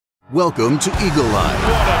Welcome to Eagle Eye.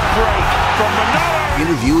 What a break from Manolo!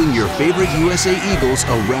 Interviewing your favorite USA Eagles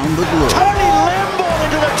around the globe. Tony Lamb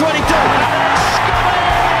into the 22.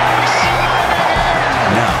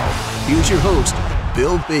 Now, here's your host,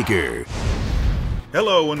 Bill Baker.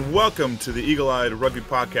 Hello and welcome to the Eagle Eye Rugby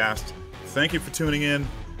Podcast. Thank you for tuning in.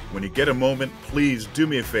 When you get a moment, please do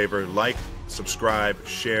me a favor, like, subscribe,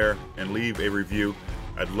 share, and leave a review.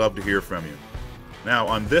 I'd love to hear from you. Now,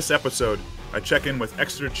 on this episode, I check in with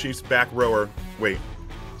Exeter Chiefs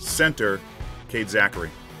center, Kate Zackary.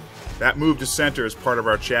 That move to center is part of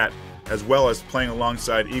our chat, as well as playing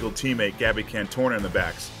alongside Eagle teammate Gabby Cantorna in the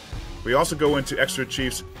backs. We also go into Exeter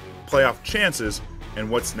Chiefs' playoff chances and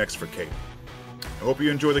what's next for Kate. I hope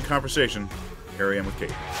you enjoy the conversation. Here I am with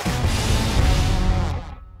Kate.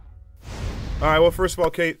 All right, well, first of all,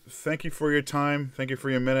 Kate, thank you for your time. Thank you for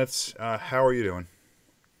your minutes. How are you doing?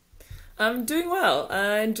 I'm doing well.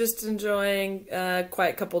 I'm just enjoying quite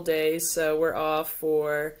a couple days. So we're off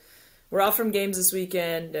from games this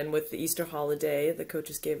weekend, and with the Easter holiday, the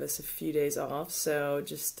coaches gave us a few days off. So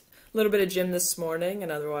just a little bit of gym this morning,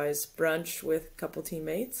 and otherwise brunch with a couple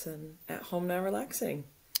teammates, and at home now relaxing.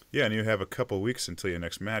 Yeah, and you have a couple weeks until your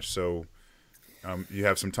next match, so you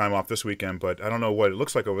have some time off this weekend. But I don't know what it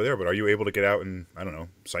looks like over there. But are you able to get out and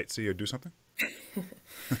sightsee or do something?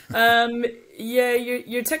 Yeah,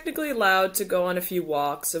 you're technically allowed to go on a few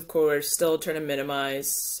walks, of course, still trying to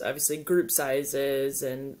minimize, obviously, group sizes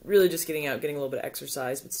and really just getting out, getting a little bit of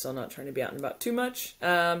exercise, but still not trying to be out and about too much.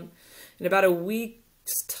 In about a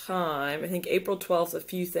week's time, I think April 12th, a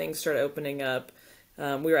few things started opening up.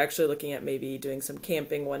 We were actually looking at maybe doing some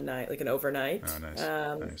camping one night, like an overnight. Oh, nice.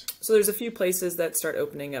 Nice. So there's a few places that start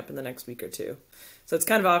opening up in the next week or two. So it's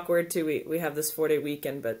kind of awkward, too. We have this 4-day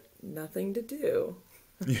weekend, but nothing to do.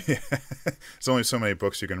 Yeah, there's only so many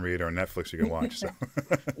books you can read or Netflix you can watch. So.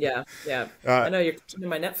 Yeah. I know you're consuming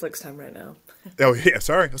my Netflix time right now. Oh yeah,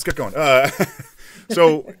 sorry. Let's get going.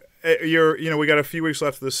 So we got a few weeks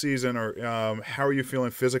left of the season. Or how are you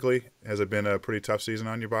feeling physically? Has it been a pretty tough season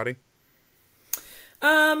on your body?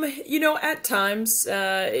 At times,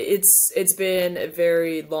 it's been a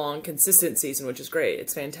very long, consistent season, which is great.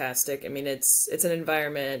 It's fantastic. I mean, it's an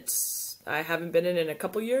environment I haven't been in a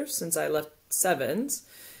couple years since I left Sevens.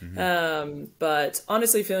 Mm-hmm. But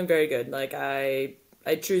honestly, feeling very good. Like I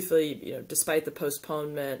truthfully, despite the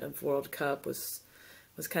postponement of World Cup, was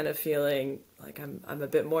kind of feeling like I'm a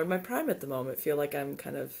bit more in my prime at the moment. Feel like I'm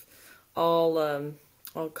kind of all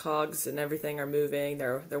cogs and everything are moving.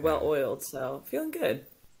 They're well oiled, so feeling good.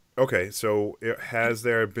 Okay, so has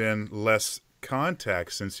there been less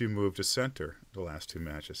contact since you moved to center the last two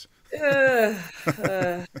matches?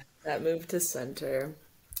 That move to center.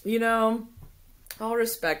 All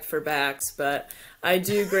respect for backs, but I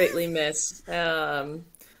do greatly miss those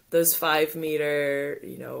 5-meter,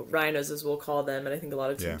 rhinos as we'll call them, and I think a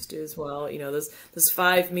lot of teams do as well. Those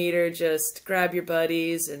 5-meter just grab your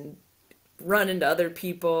buddies and run into other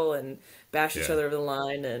people and bash each other over the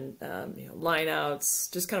line, and line outs,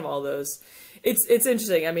 just kind of all those. It's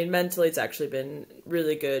interesting. I mean, mentally, it's actually been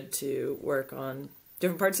really good to work on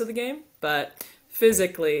different parts of the game, but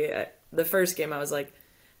physically, the first game I was like,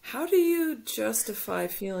 how do you justify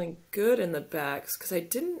feeling good in the backs? Because I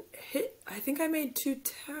didn't hit. I think I made 2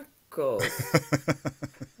 tackles.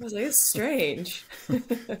 I was like, it's strange. I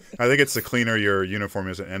think it's the cleaner your uniform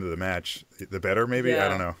is at the end of the match, the better, maybe? Yeah. I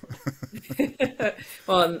don't know.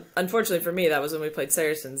 Well, unfortunately for me, that was when we played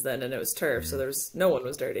Saracens then, and it was turf, so no one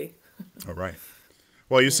was dirty. Oh, right.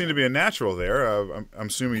 Well, you seem to be a natural there. I'm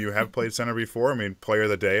assuming you have played center before. I mean, player of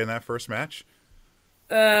the day in that first match?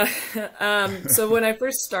 So when I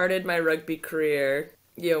first started my rugby career,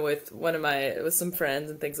 with some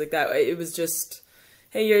friends and things like that, it was just,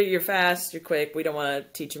 hey, you're fast, you're quick. We don't want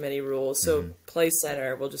to teach you many rules. So play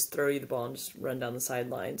center. We'll just throw you the ball and just run down the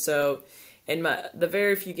sideline. So in the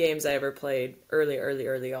very few games I ever played early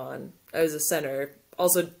on, I was a center.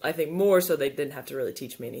 Also, I think more so they didn't have to really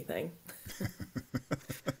teach me anything.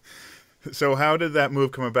 So how did that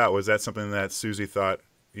move come about? Was that something that Susie thought,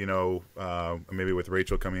 maybe with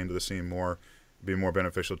Rachel coming into the scene be more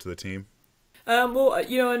beneficial to the team? Well,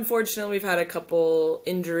 unfortunately, we've had a couple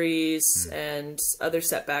injuries and other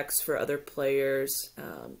setbacks for other players.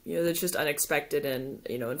 That's just unexpected, and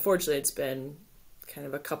unfortunately, it's been kind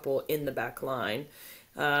of a couple in the back line.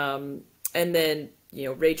 And then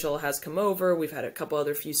Rachel has come over. We've had a couple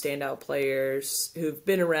other few standout players who've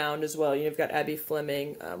been around as well. You've got Abby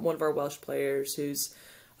Fleming, one of our Welsh players, who's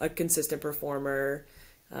a consistent performer.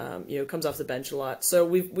 Comes off the bench a lot. So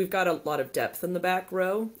we've got a lot of depth in the back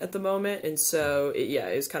row at the moment. And so,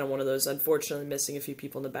 it was kind of one of those, unfortunately, missing a few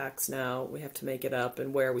people in the backs now. We have to make it up.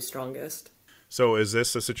 And where are we strongest? So is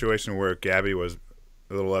this a situation where Gabby was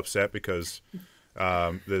a little upset because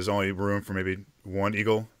there's only room for maybe one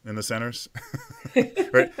eagle in the centers?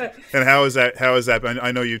 Right? And how is that?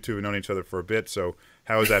 I know you two have known each other for a bit, so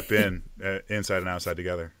how has that been inside and outside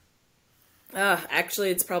together?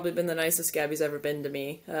 Actually, it's probably been the nicest Gabby's ever been to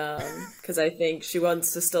me, because I think she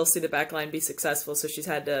wants to still see the back line be successful, so she's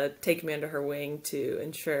had to take me under her wing to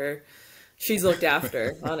ensure she's looked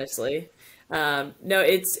after, honestly. No,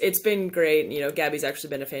 it's been great. You know, Gabby's actually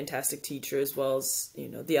been a fantastic teacher, as well as, you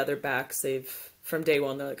know, the other backs. From day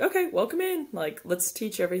one, they're like, okay, welcome in, like, let's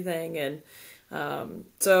teach everything. And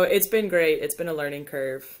so it's been great. It's been a learning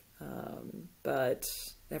curve, but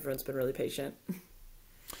everyone's been really patient.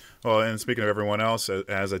 Well, and speaking of everyone else,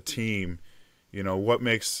 as a team, you know, what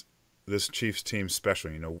makes this Chiefs team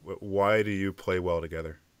special? You know, why do you play well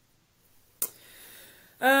together?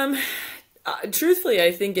 Truthfully,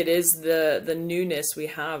 I think it is the newness we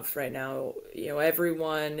have right now. You know,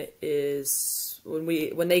 everyone is,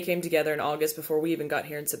 when they came together in August, before we even got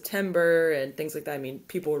here in September and things like that. I mean,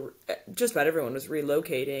 just about everyone was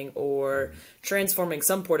relocating or transforming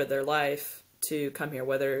some part of their life to come here,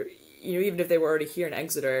 whether, you know, even if they were already here in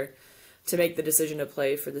Exeter, to make the decision to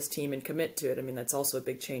play for this team and commit to it. I mean, that's also a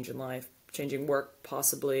big change in life, changing work,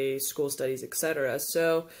 possibly school studies, etc.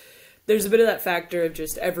 So there's a bit of that factor of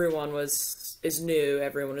just everyone is new,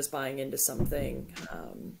 everyone is buying into something,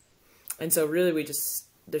 and so really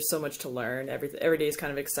there's so much to learn. Every day is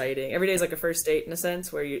kind of exciting. Every day is like a first date in a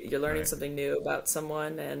sense, where you're learning something new about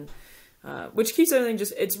someone, and which keeps everything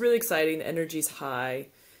it's really exciting. The energy's high.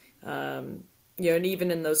 You know, and even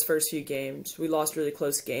in those first few games, we lost really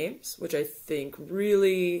close games, which I think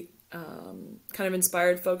really kind of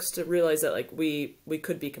inspired folks to realize that, like, we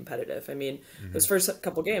could be competitive. I mean, those first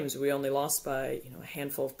couple games, we only lost by, you know, a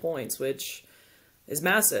handful of points, which is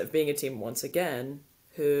massive, being a team, once again,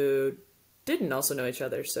 who didn't also know each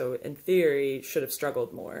other, so in theory should have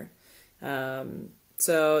struggled more.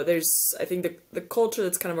 So there's, I think, the culture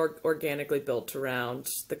that's kind of organically built around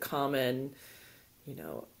the common, you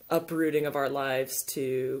know, uprooting of our lives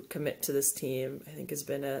to commit to this team, I think has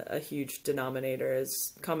been a huge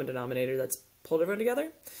common denominator that's pulled everyone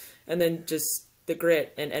together. And then just the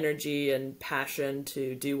grit and energy and passion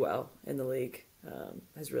to do well in the league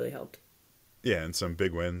has really helped. Yeah, and some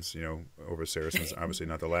big wins, you know, over Saracens. Obviously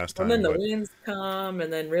not the last time. And then the wins come,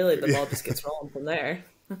 and then really the ball just gets rolling from there.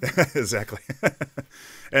 Exactly.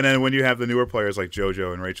 And then when you have the newer players like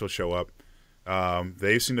JoJo and Rachel show up,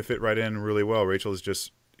 they seem to fit right in really well. Rachel is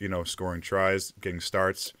just, you know, scoring tries, getting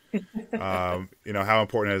starts. You know, how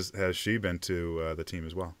important has she been to the team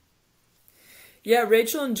as well? Yeah,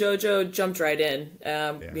 Rachel and JoJo jumped right in.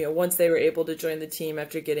 You know, once they were able to join the team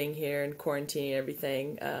after getting here and quarantine and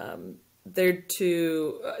everything, the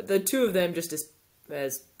two of them, just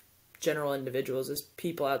as general individuals, as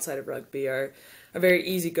people outside of rugby, are very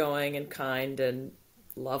easygoing and kind and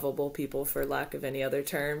lovable people, for lack of any other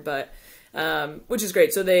term, but which is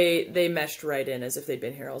great. So they meshed right in as if they'd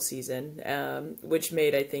been here all season, which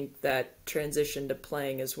made, I think, that transition to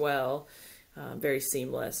playing as well very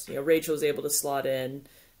seamless. You know, Rachel was able to slot in.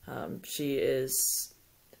 She is,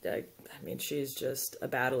 I mean, she's just a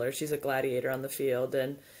battler. She's a gladiator on the field,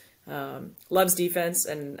 and loves defense.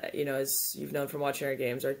 And, you know, as you've known from watching our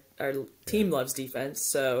games, our team loves defense.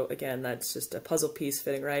 So again, that's just a puzzle piece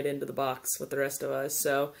fitting right into the box with the rest of us.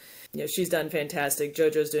 So, you know, she's done fantastic.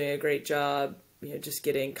 JoJo's doing a great job, you know, just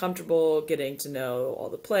getting comfortable, getting to know all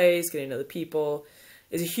the plays, getting to know the people,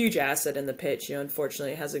 is a huge asset in the pitch. You know,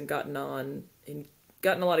 unfortunately, hasn't gotten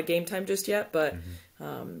a lot of game time just yet, but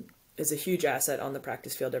is a huge asset on the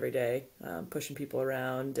practice field every day, pushing people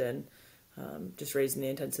around and just raising the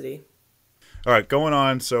intensity. All right, going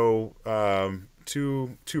on. So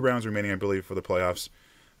two rounds remaining, I believe, for the playoffs.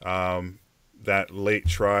 That late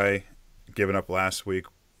try given up last week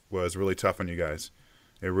was really tough on you guys.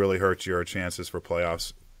 It really hurt your chances for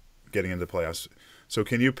playoffs, getting into the playoffs. So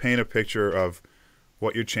can you paint a picture of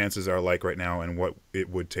what your chances are like right now and what it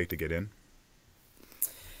would take to get in?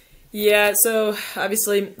 Yeah, so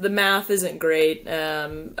obviously the math isn't great.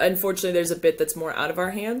 Unfortunately, there's a bit that's more out of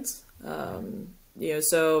our hands. You know,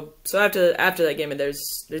 so after that game, and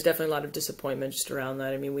there's definitely a lot of disappointment just around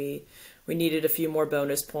that. I mean, we needed a few more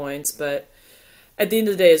bonus points, but at the end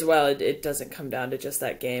of the day as well, it doesn't come down to just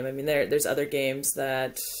that game. I mean, there's other games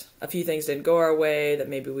that a few things didn't go our way, that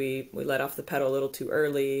maybe we let off the pedal a little too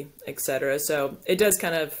early, etc. So it does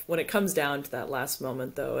kind of, when it comes down to that last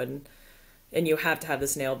moment though, and you have to have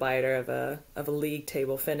this nail biter of a league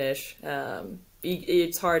table finish,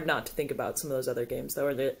 it's hard not to think about some of those other games though,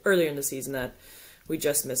 or earlier in the season that we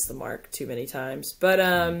just missed the mark too many times. But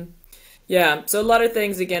Yeah, so a lot of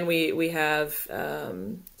things. Again, we have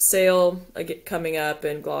Sale coming up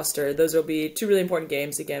in Gloucester. Those will be two really important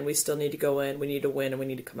games. Again, we still need to go in, we need to win, and we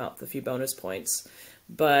need to come out with a few bonus points.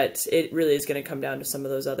 But it really is going to come down to some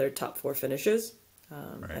of those other top four finishes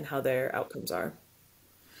and how their outcomes are.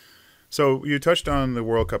 So you touched on the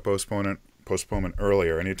World Cup postponement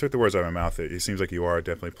earlier, and you took the words out of my mouth. It seems like you are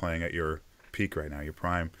definitely playing at your peak right now, your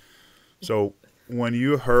prime. So when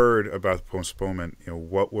you heard about the postponement,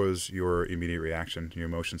 what was your immediate reaction, your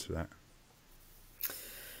emotions to that?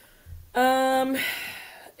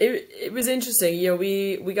 It was interesting.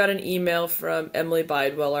 We got an email from Emily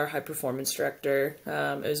Bidewell, our high performance director.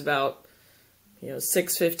 It was about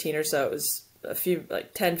 6:15 or so. It was a few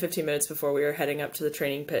 10-15 minutes before we were heading up to the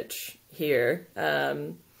training pitch here.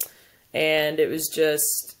 And it was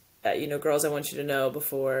just girls, I want you to know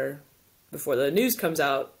before the news comes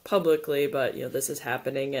out publicly, but this is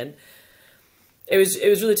happening. And it was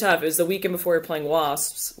really tough. It was the weekend before we were playing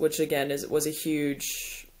Wasps, which again was a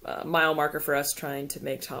huge mile marker for us trying to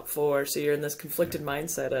make top four. So you're in this conflicted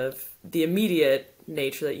mindset of the immediate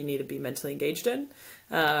nature that you need to be mentally engaged in.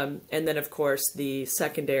 And then of course the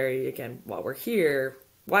secondary, again, why we're here,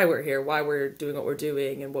 why we're doing what we're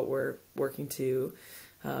doing and what we're working to,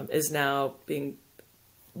 is now being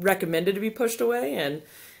recommended to be pushed away. And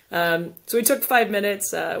so we took 5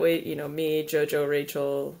 minutes, me, Jojo,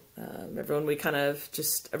 Rachel, everyone, we kind of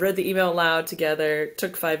just read the email aloud together,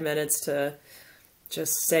 took 5 minutes to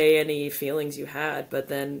just say any feelings you had. But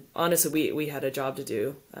then honestly, we had a job to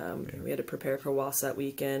do. We had to prepare for WAS that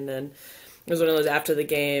weekend, and it was one of those after the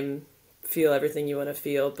game, feel everything you want to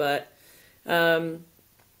feel. But so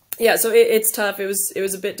it's tough. It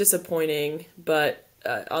was a bit disappointing, but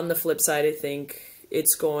on the flip side, I think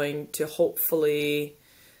it's going to hopefully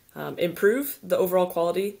improve the overall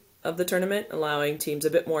quality of the tournament, allowing teams a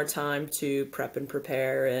bit more time to prep and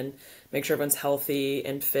prepare and make sure everyone's healthy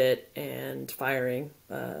and fit and firing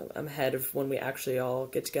ahead of when we actually all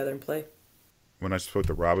get together and play. When I spoke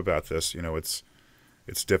to Rob about this,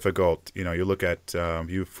 it's difficult. You look at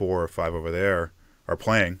you 4 or 5 over there are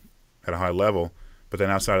playing at a high level, but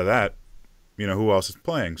then outside of that, who else is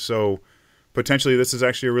playing? So potentially this is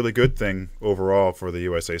actually a really good thing overall for the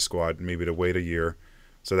USA squad, maybe to wait a year,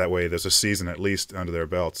 so that way there's a season at least under their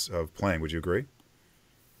belts of playing. Would you agree?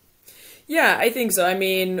 Yeah, I think so. I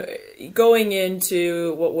mean, going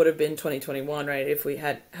into what would have been 2021, right, if we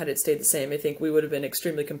had it stayed the same, I think we would have been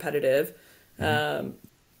extremely competitive. Mm-hmm.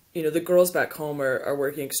 The girls back home are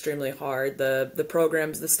working extremely hard. The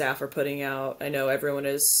programs the staff are putting out, I know everyone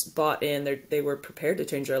is bought in. They were prepared to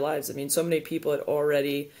change their lives. I mean, so many people had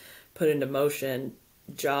already put into motion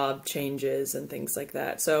job changes and things like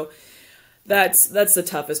that. So that's the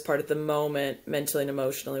toughest part at the moment, mentally and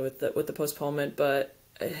emotionally, with the postponement. But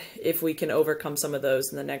if we can overcome some of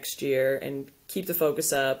those in the next year and keep the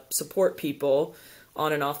focus up, support people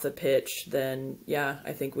on and off the pitch, then yeah,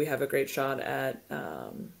 I think we have a great shot at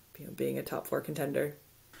being a top 4 contender.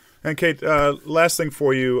 And Kate, last thing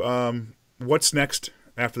for you, what's next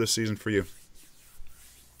after the season for you?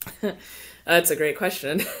 That's a great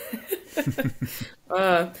question.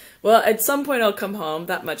 Well, at some point I'll come home.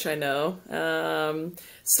 That much I know.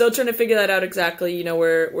 Still trying to figure that out exactly.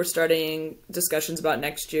 We're starting discussions about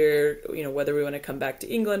next year. Whether we want to come back to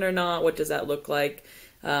England or not. What does that look like?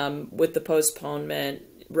 With the postponement,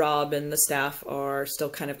 Rob and the staff are still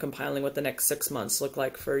kind of compiling what the next 6 months look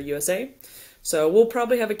like for USA. So we'll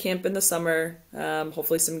probably have a camp in the summer.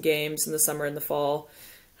 Hopefully some games in the summer and the fall.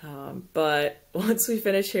 But once we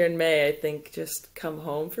finish here in May, I think just come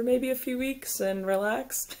home for maybe a few weeks and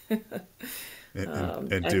relax.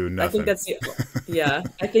 and do nothing. I think that's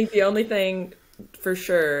I think the only thing for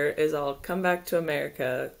sure is I'll come back to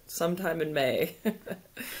America sometime in May.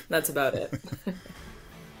 That's about it.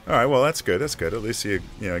 All right, well, that's good. That's good. At least you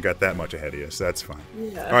got that much ahead of you, so that's fine.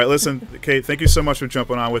 Yeah. All right, listen, Kate, thank you so much for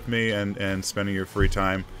jumping on with me and spending your free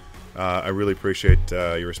time. I really appreciate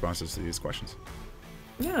your responses to these questions.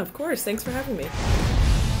 Yeah, of course. Thanks for having me.